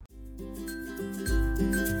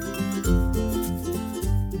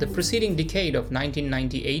The preceding decade of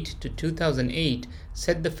 1998 to 2008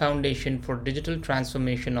 set the foundation for digital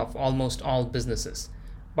transformation of almost all businesses.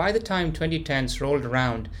 By the time 2010s rolled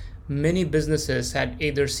around, many businesses had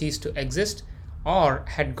either ceased to exist or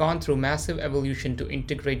had gone through massive evolution to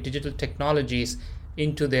integrate digital technologies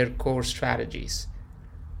into their core strategies.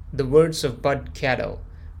 The words of Bud Cato,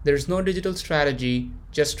 "There's no digital strategy,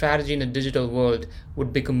 just strategy in a digital world,"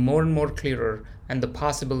 would become more and more clearer, and the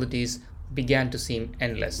possibilities began to seem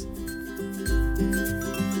endless.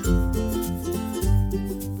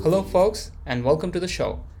 Hello folks, and welcome to the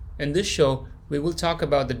show. In this show, we will talk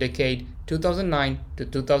about the decade 2009 to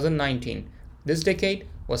 2019. This decade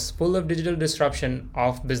was full of digital disruption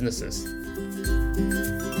of businesses.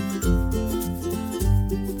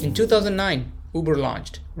 In 2009, Uber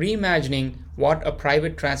launched, reimagining what a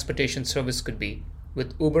private transportation service could be.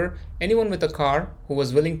 With Uber, anyone with a car who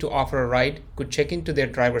was willing to offer a ride could check into their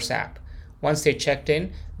driver's app. Once they checked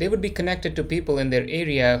in, they would be connected to people in their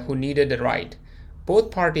area who needed a ride. Both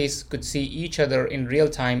parties could see each other in real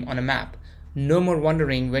time on a map. No more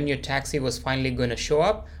wondering when your taxi was finally going to show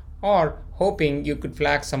up or hoping you could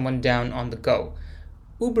flag someone down on the go.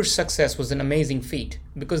 Uber's success was an amazing feat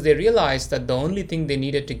because they realized that the only thing they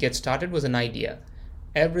needed to get started was an idea.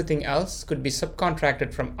 Everything else could be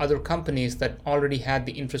subcontracted from other companies that already had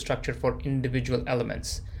the infrastructure for individual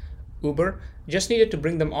elements. Uber just needed to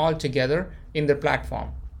bring them all together in their platform.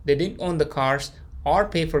 They didn't own the cars or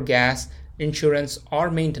pay for gas, insurance, or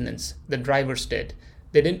maintenance. The drivers did.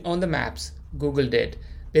 They didn't own the maps. Google did.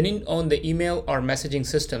 They didn't own the email or messaging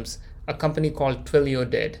systems. A company called Twilio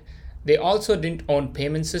did. They also didn't own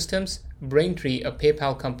payment systems. Braintree, a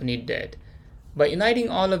PayPal company, did. By uniting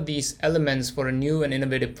all of these elements for a new and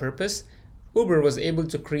innovative purpose, Uber was able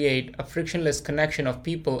to create a frictionless connection of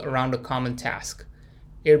people around a common task.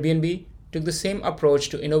 Airbnb took the same approach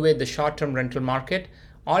to innovate the short-term rental market,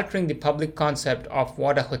 altering the public concept of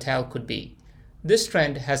what a hotel could be. This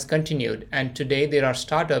trend has continued, and today there are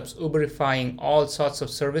startups Uberifying all sorts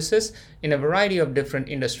of services in a variety of different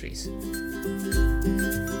industries.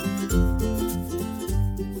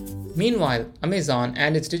 Meanwhile, Amazon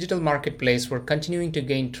and its digital marketplace were continuing to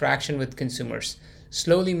gain traction with consumers,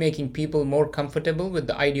 slowly making people more comfortable with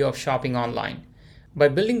the idea of shopping online. By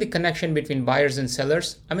building the connection between buyers and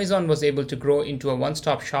sellers, Amazon was able to grow into a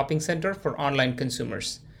one-stop shopping center for online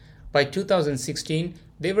consumers. By 2016,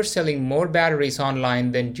 they were selling more batteries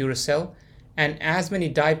online than Duracell and as many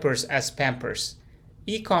diapers as Pampers.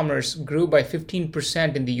 E-commerce grew by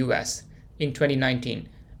 15% in the US in 2019,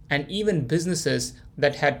 and even businesses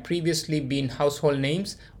that had previously been household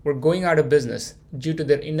names were going out of business due to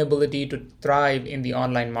their inability to thrive in the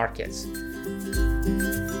online markets.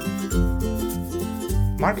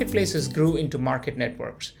 Marketplaces grew into market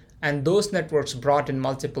networks, and those networks brought in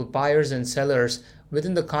multiple buyers and sellers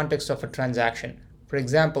within the context of a transaction. For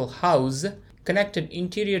example, Houzz connected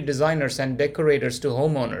interior designers and decorators to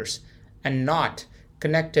homeowners, and Knot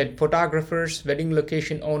connected photographers, wedding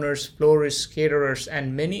location owners, florists, caterers,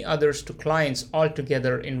 and many others to clients all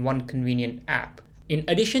together in one convenient app. In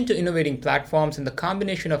addition to innovating platforms and the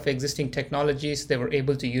combination of existing technologies they were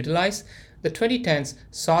able to utilize, the 2010s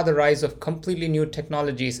saw the rise of completely new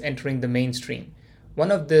technologies entering the mainstream. One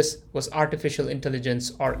of this was artificial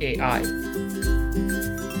intelligence, or AI.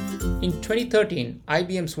 In 2013,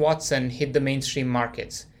 IBM's Watson hit the mainstream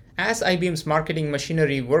markets. As IBM's marketing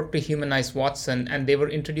machinery worked to humanize Watson and they were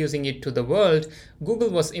introducing it to the world, Google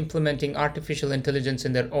was implementing artificial intelligence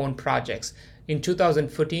in their own projects. In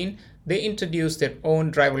 2014, they introduced their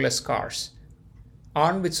own driverless cars.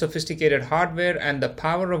 Armed with sophisticated hardware and the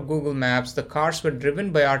power of Google Maps, the cars were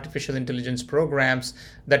driven by artificial intelligence programs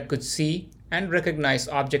that could see and recognize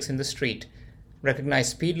objects in the street, recognize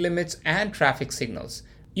speed limits and traffic signals.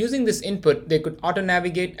 Using this input, they could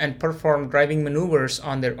auto-navigate and perform driving maneuvers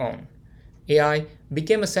on their own. AI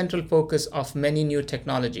became a central focus of many new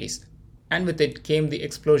technologies, and with it came the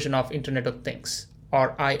explosion of Internet of Things,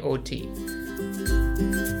 or IoT.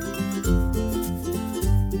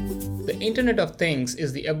 The Internet of Things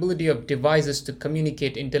is the ability of devices to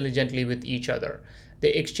communicate intelligently with each other.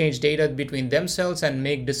 They exchange data between themselves and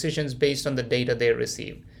make decisions based on the data they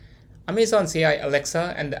receive. Amazon's AI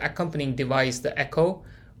Alexa and the accompanying device, the Echo,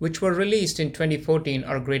 which were released in 2014,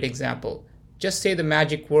 are a great example. Just say the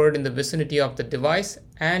magic word in the vicinity of the device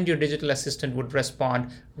and your digital assistant would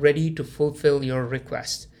respond, ready to fulfill your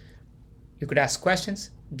request. You could ask questions,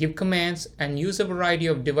 give commands, and use a variety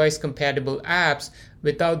of device-compatible apps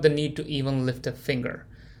without the need to even lift a finger.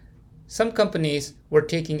 Some companies were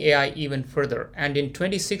taking AI even further, and in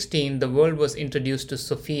 2016, the world was introduced to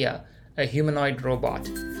Sophia, a humanoid robot.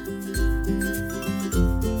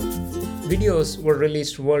 Videos were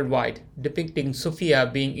released worldwide depicting Sophia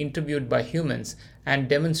being interviewed by humans and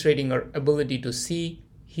demonstrating her ability to see,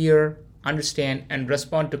 hear, understand, and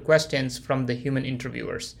respond to questions from the human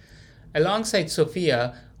interviewers. Alongside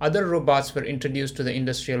Sophia, other robots were introduced to the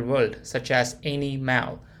industrial world, such as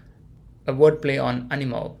Animal, a wordplay on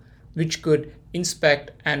animal, which could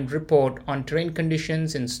inspect and report on terrain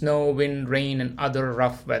conditions in snow, wind, rain, and other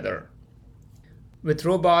rough weather. With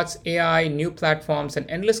robots, AI, new platforms, and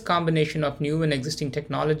endless combination of new and existing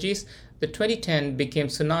technologies, the 2010 became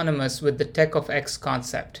synonymous with the Tech of X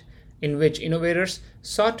concept, in which innovators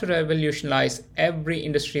sought to revolutionize every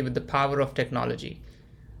industry with the power of technology.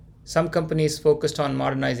 Some companies focused on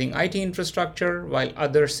modernizing IT infrastructure, while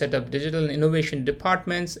others set up digital and innovation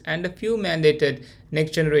departments, and a few mandated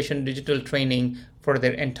next-generation digital training for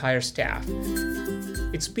their entire staff.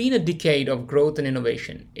 It's been a decade of growth and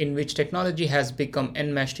innovation, in which technology has become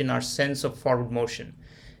enmeshed in our sense of forward motion.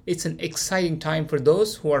 It's an exciting time for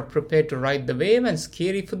those who are prepared to ride the wave, and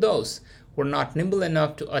scary for those who are not nimble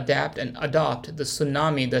enough to adapt and adopt the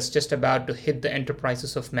tsunami that's just about to hit the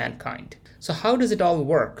enterprises of mankind. So how does it all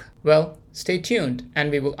work? Well, stay tuned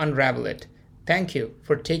and we will unravel it. Thank you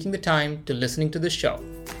for taking the time to listening to the show.